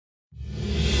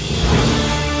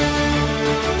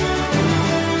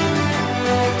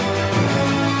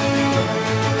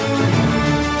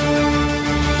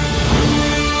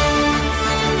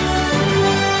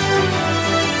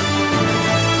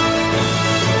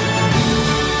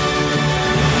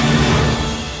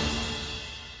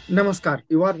Namaskar.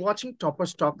 You are watching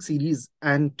Toppers Talk series,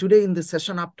 and today in the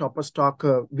session of Toppers Talk,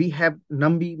 we have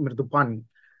Nambi Mridupani.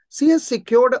 She has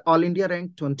secured All India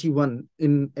rank 21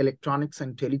 in Electronics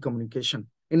and Telecommunication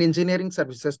in Engineering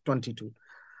Services 22.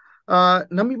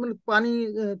 Nambi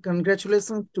Mridupani,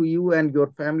 congratulations to you and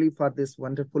your family for this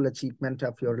wonderful achievement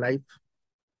of your life.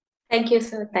 Thank you,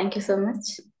 sir. Thank you so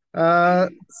much.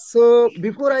 So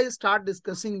before I start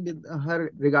discussing with her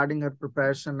regarding her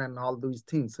preparation and all those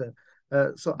things,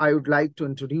 so I would like to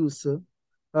introduce.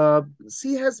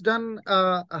 She has done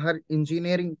her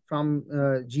engineering from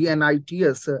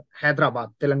GNITS,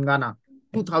 Hyderabad, Telangana,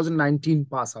 2019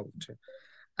 pass out.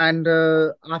 And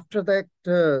after that,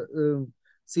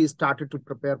 she started to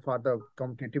prepare for the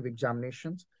competitive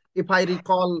examinations. If I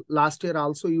recall, last year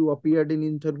also you appeared in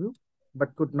interview,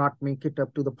 but could not make it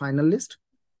up to the final list.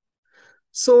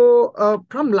 So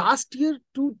from last year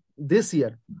to this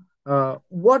year,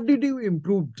 what did you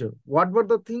improve? What were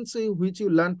the things which you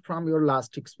learned from your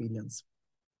last experience?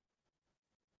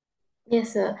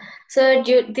 Yes, sir. So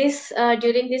during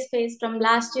this phase from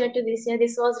last year to this year,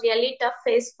 this was really tough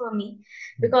phase for me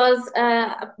because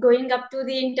going up to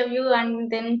the interview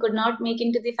and then could not make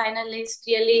into the final list.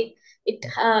 Really,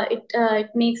 it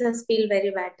makes us feel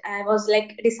very bad. I was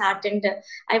like disheartened.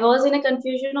 I was in a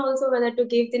confusion also whether to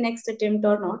give the next attempt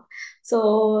or not.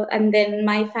 So and then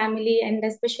my family and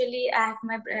especially I have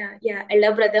my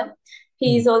elder brother.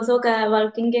 He is also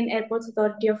working in Airports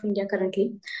Authority of India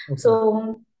currently. Okay.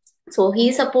 So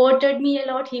he supported me a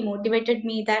lot. He motivated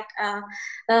me that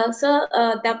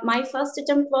that my first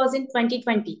attempt was in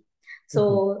 2020.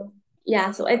 So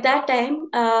yeah, so at that time,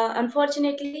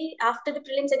 unfortunately, after the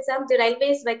prelims exam, the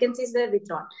railways vacancies were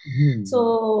withdrawn.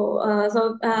 So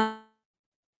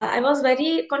I was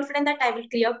very confident that I will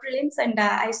clear prelims, and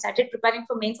I started preparing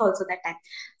for mains also that time.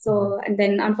 So, and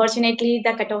then unfortunately,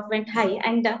 the cutoff went high,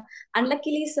 and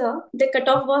unluckily, sir, the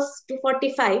cutoff was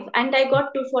 245, and I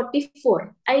got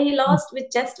 244. I lost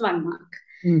with just 1 mark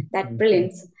that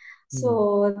prelims.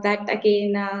 So that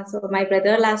again, so my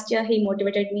brother last year he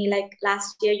motivated me like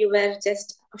last year you were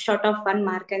just short of 1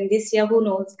 mark, and this year who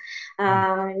knows,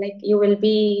 like you will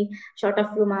be short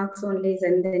of few marks only,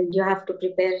 and then you have to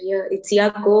prepare it's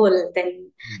your goal.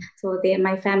 Then, so they,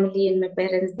 my family and my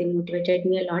parents, they motivated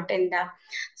me a lot, and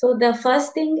so the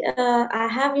first thing I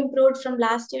have improved from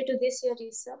last year to this year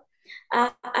is.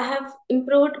 I have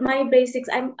improved my basics.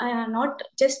 I'm not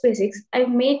just basics. I've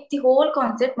made the whole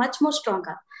concept much more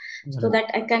stronger, so that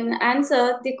I can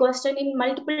answer the question in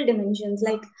multiple dimensions.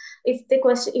 Like if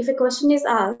a question is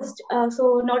asked,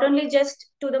 so not only just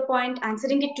to the point,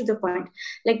 answering it to the point,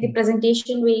 like the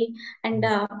presentation way and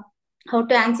how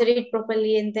to answer it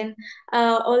properly, and then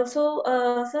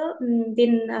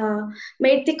then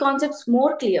made the concepts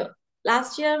more clear.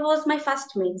 Last year was my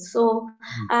first mains, so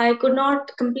I could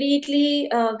not completely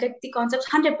get the concepts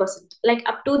 100%, like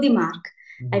up to the mark.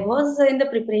 I was in the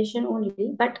preparation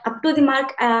only, but up to the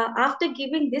mark, after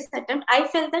giving this attempt, I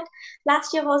felt that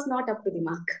last year was not up to the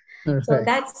mark. So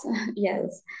that's,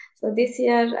 yes. So this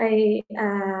year,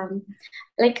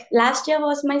 like last year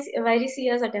was my very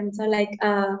serious attempt. So like,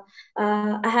 I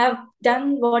have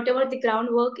done whatever the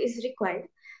groundwork is required.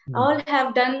 All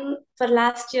have done for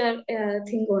last year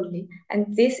thing only.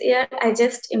 And this year, I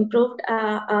just improved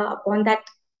upon that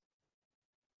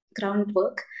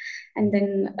groundwork, and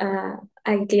then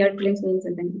I cleared prelims mains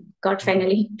and then got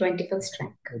finally 21st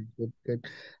rank. Good.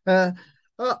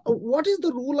 What is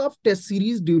the role of test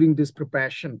series during this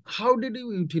preparation? How did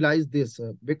you utilize this?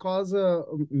 Because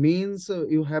mains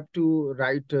you have to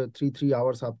write 3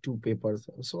 hours of 2 papers.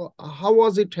 So how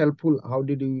was it helpful? How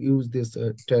did you use this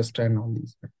test and all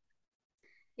these?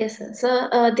 Yes, sir.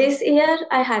 So this year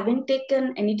I haven't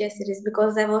taken any test series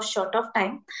because I was short of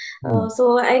time.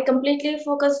 So I completely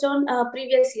focused on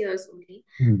previous years only.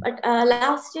 But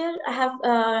last year I have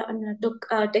took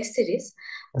test series.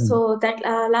 So that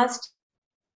last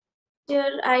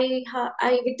year I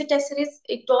with the test series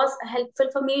it was helpful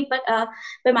for me, but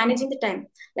by managing the time,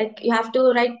 like you have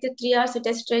to write the 3 hours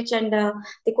test stretch and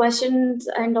the questions,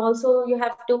 and also you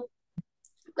have to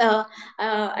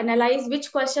analyze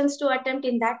which questions to attempt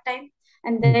in that time,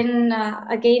 and then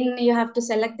again you have to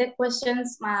select the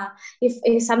questions.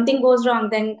 If something goes wrong,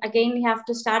 then again you have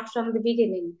to start from the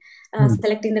beginning,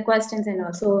 selecting the questions. And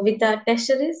also with the test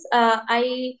series,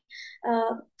 I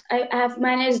have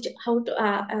managed how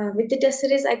to with the test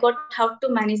series I got how to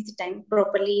manage the time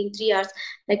properly in 3 hours,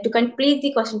 like to complete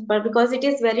the question paper, because it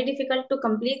is very difficult to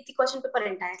complete the question paper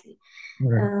entirely.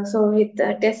 So with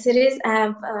the test series I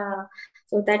have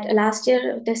So that last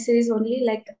year test series only,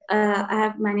 like I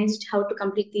have managed how to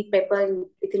complete the paper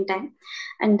within time.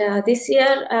 And this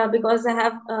year, because I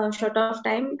have short of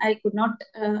time, I could not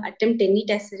attempt any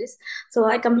test series. So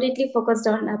I completely focused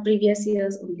on previous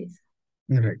years only.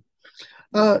 Right.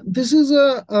 This is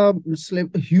a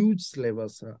huge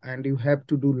syllabus, and you have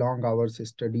to do long hours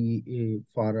study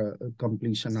for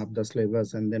completion of the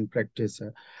syllabus and then practice.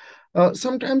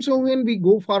 Sometimes when we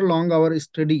go for long hour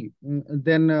study,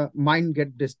 then mind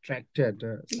get distracted.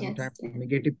 Sometimes Yes.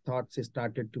 negative thoughts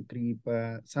started to creep.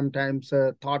 Sometimes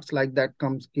thoughts like that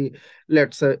comes, ki,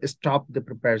 let's stop the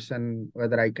preparation,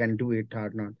 whether I can do it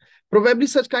or not. Probably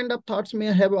such kind of thoughts may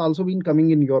have also been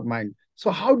coming in your mind. So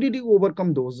how did you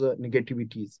overcome those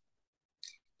negativities?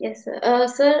 Yes,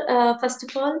 sir. First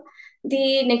of all,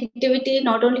 the negativity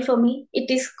not only for me, it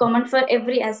is common for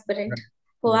every aspirant Right,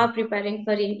 who right, are preparing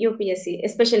for UPSC,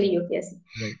 especially UPSC.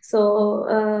 right.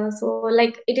 So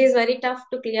like it is very tough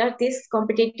to clear this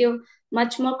competitive,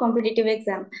 much more competitive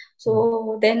exam. Mm,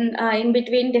 So then, in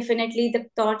between, definitely the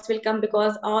thoughts will come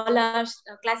because all our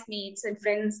classmates and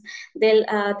friends, they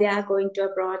are going to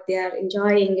abroad, they are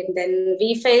enjoying, and then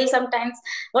we fail sometimes.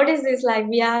 What is this like?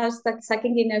 We are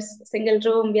sucking in a single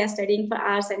room, we are studying for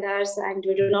hours and hours, and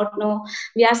we do not know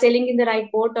we are sailing in the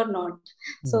right boat or not.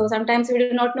 So mm, sometimes we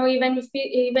do not know even if we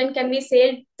even can we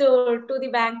sail to the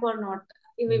bank or not.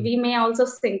 mm, We may also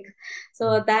sink.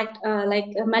 So that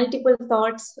multiple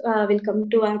thoughts will come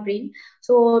to our brain.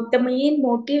 So the main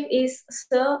motive is,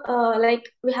 sir, like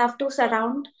we have to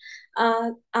surround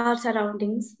our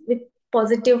surroundings with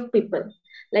positive people,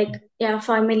 like yeah,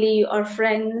 family or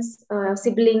friends,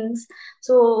 siblings.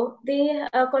 So they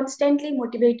constantly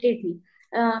motivated me.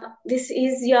 This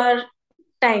is your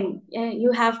time.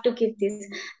 You have to give this.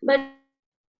 But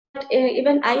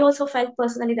even I also felt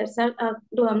personally that, sir,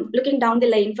 looking down the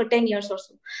line for 10 years or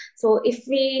so. So if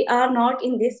we are not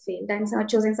in this field and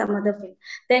choosing some other field,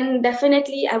 then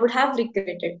definitely I would have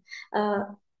regretted. Uh,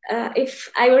 if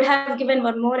I would have given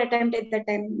one more attempt at that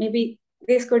time, maybe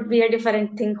this could be a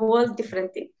different thing, whole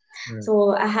different thing. right.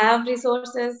 So I have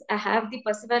resources, I have the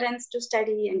perseverance to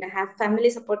study, and I have family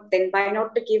support. Then why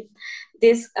not to give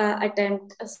this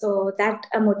attempt? So that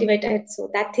motivated. So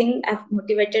that thing I've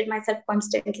motivated myself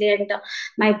constantly. And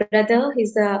my brother,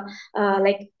 he's my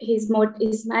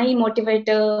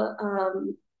motivator.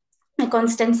 A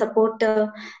constant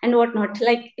supporter and whatnot.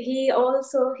 Like he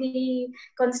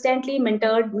constantly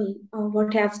mentored me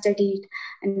what I have studied,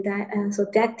 and that so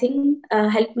that thing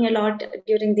helped me a lot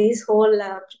during these whole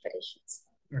preparations.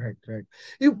 Right, right.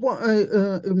 You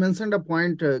mentioned a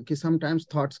point कि sometimes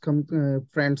thoughts come,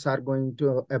 friends are going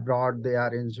to abroad, they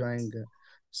are enjoying.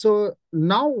 So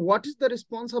now what is the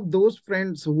response of those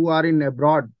friends who are in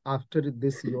abroad after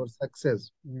this your success?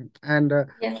 And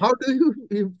Yes. how do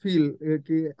you feel?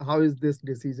 कि how is this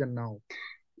decision now?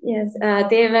 Yes,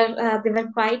 they were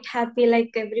quite happy.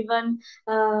 Like everyone,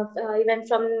 even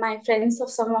from my friends of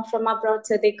some of from abroad,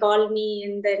 so they called me,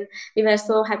 and then we were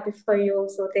so happy for you.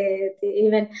 So they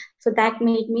even so that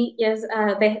made me, yes.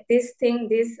 This thing,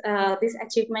 this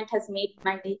achievement has made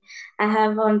my day. I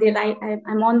have on the right.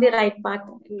 I'm on the right path,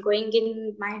 going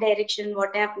in my direction.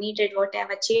 What I have needed, what I have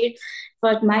achieved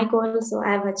for my goal. So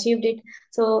I have achieved it.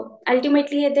 So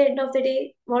ultimately, at the end of the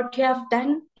day, what you have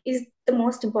done is the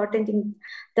most important thing.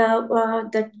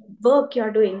 The work you're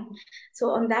doing,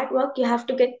 so on that work you have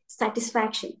to get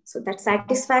satisfaction. So that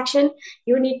satisfaction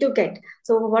you need to get.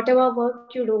 So whatever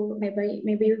work you do,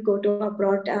 maybe you go to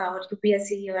abroad or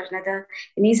UPSC or another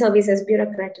any services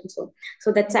bureaucrat and so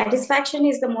that satisfaction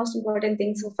is the most important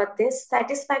thing. So for this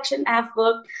satisfaction I've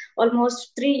worked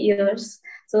almost 3 years.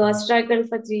 So I struggled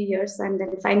for 3 years, and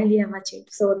then finally I've achieved.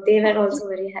 So they were also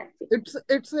very happy.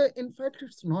 It's a, in fact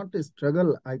it's not a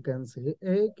struggle, I can say.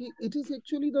 कि it is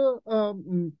actually the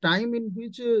time in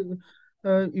which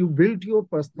you built your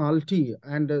personality,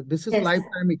 and this is Yes.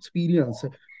 lifetime experience.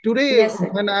 Today, Yes, sir.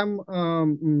 when I'm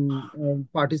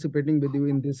participating with you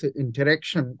in this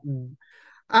interaction,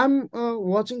 I'm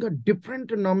watching a different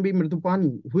Nambi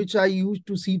Mridupani, which I used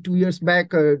to see 2 years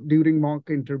back during mock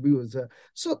interviews.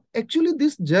 So actually,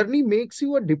 this journey makes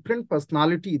you a different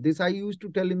personality. This I used to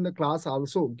tell in the class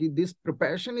also. This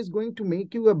preparation is going to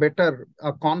make you a better,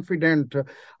 a confident,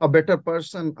 a better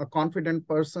person, a confident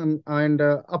person, and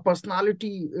a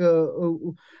personality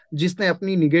जिसने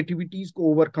अपनी negativities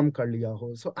को overcome कर लिया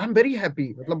हो. So I'm very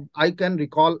happy. मतलब I can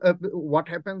recall what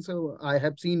happens. I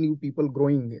have seen you people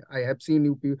growing. I have seen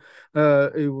you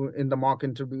in the mock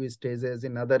interview stages,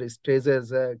 in other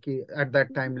stages, at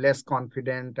that time less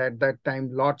confident, at that time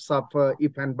lots of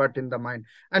if and but in the mind.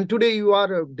 And today you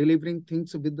are delivering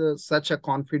things with such a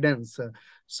confidence.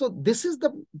 So this is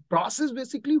the process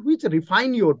basically which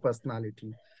refine your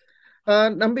personality.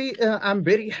 Nambi, I'm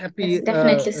very happy Yes,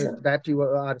 definitely, sir. that you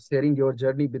are sharing your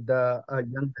journey with the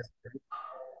young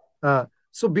aspirant.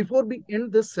 So before we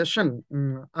end this session,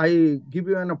 I give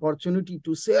you an opportunity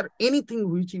to share anything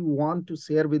which you want to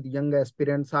share with young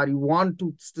aspirants, or you want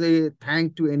to say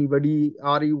thank to anybody,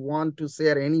 or you want to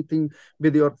share anything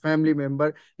with your family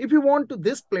member. If you want to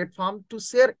this platform to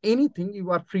share anything,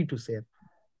 you are free to share.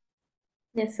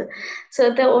 Yes, sir.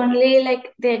 So the only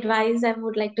like the advice I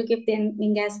would like to give the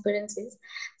young aspirants is,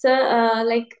 so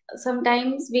like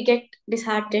sometimes we get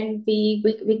disheartened, we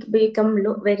become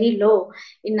very low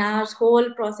in our whole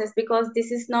process, because this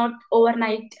is not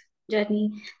overnight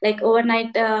journey. Like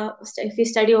overnight, if we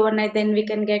study overnight, then we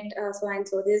can get so and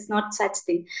so. This is not such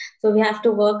thing. So we have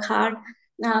to work hard.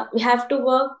 We have to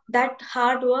work. That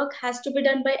hard work has to be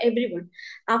done by everyone.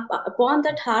 Upon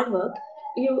that hard work,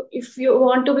 if you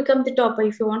want to become the topper,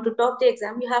 if you want to top the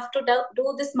exam, you have to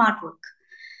do the smart work.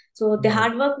 So the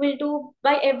hard work will do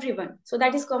by everyone, so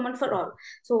that is common for all.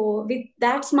 So with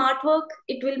that smart work,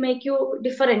 it will make you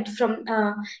different from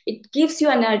it gives you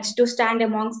an urge to stand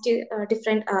amongst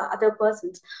different other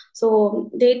persons.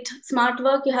 So that smart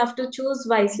work you have to choose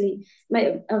wisely.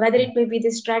 Whether it may be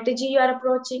the strategy you are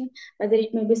approaching, whether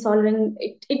it may be solving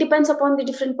it, it depends upon the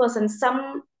different persons.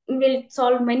 Some will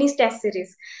solve many test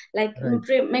series, like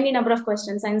many number of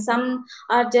questions, and some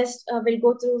are just some will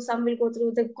go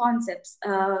through the concepts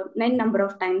many number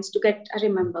of times to get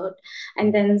remembered,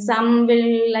 and then some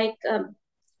will like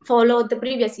follow the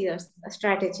previous year's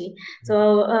strategy.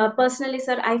 So personally,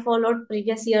 sir, I followed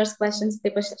previous year's questions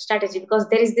paper strategy, because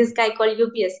there is this guy called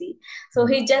UPSC. So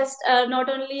he just not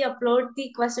only upload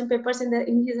the question papers in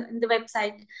the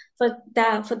website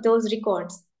for those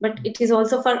records, but it is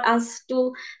also for us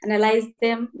to analyze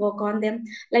them, work on them.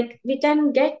 Like we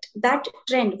can get that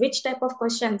trend, which type of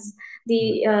questions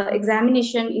the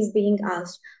examination is being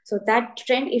asked. So that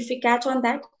trend, if we catch on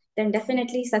that, then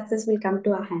definitely success will come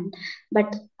to our hand.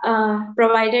 But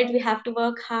provided we have to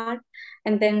work hard,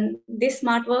 and then this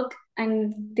smart work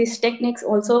and these techniques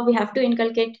also we have to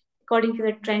inculcate according to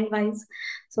the trend wise,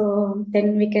 so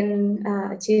then we can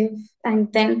achieve.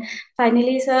 And then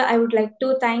finally, sir, I would like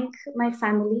to thank my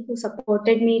family who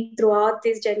supported me throughout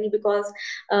this journey, because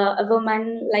a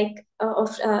woman like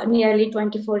of nearly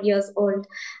 24 years old,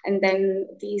 and then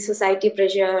the society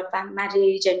pressure,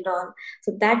 marriage and all,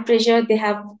 so that pressure they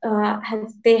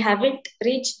haven't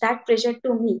reached that pressure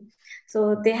to me.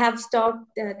 So they have stopped,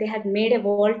 they had made a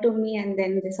wall to me, and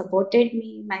then they supported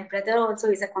me. My brother also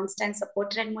is a constant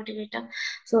supporter and motivator.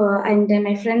 So, and then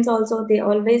my friends also, they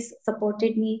always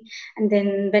supported me. And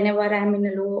then whenever I'm in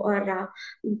a low or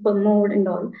mood and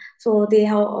all, so they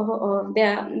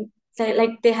are, so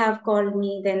like they have called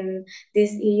me, then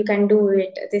this, you can do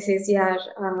it, this is your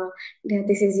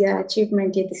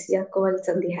achievement, this is your goals,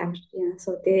 and they have, yeah,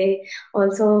 so they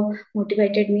also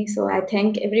motivated me. So I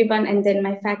thank everyone, and then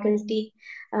my faculty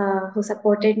who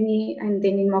supported me, and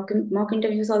then in mock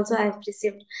interviews also I've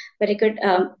received very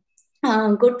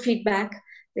good feedback,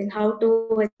 then how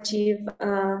to achieve,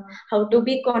 how to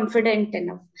be confident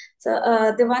enough. So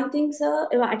the one thing, sir,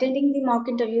 attending the mock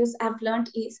interviews I've learned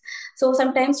is, so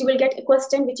sometimes you will get a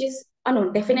question which is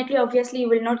unknown. Definitely, obviously, you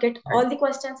will not get all the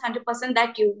questions 100%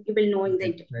 that you will know in the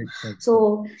interview.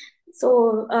 So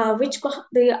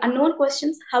the unknown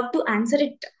questions, how to answer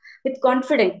it with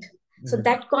confidence. So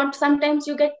that sometimes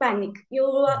you get panic. You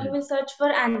will search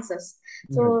for answers.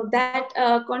 So that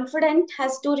confidence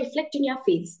has to reflect in your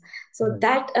face. So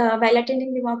that while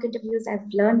attending the mock interviews, I've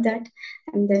learned that,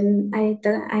 and then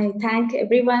I thank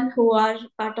everyone who are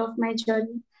part of my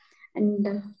journey,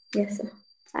 and yes, sir,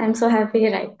 I'm so happy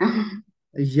right now.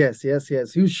 Yes, yes,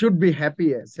 yes. You should be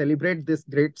happy. Celebrate this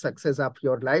great success of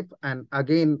your life. And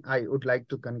again, I would like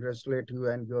to congratulate you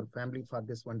and your family for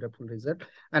this wonderful result.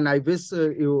 And I wish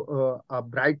you a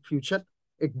bright future.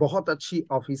 एक बहुत अच्छी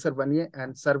officer बनिए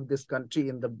and serve this country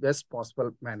in the best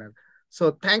possible manner.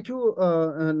 So thank you,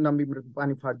 Nambi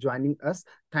Mridupani, for joining us.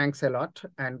 Thanks a lot,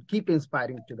 and keep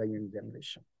inspiring to the young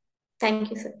generation.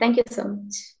 Thank you, sir. Thank you so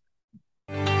much.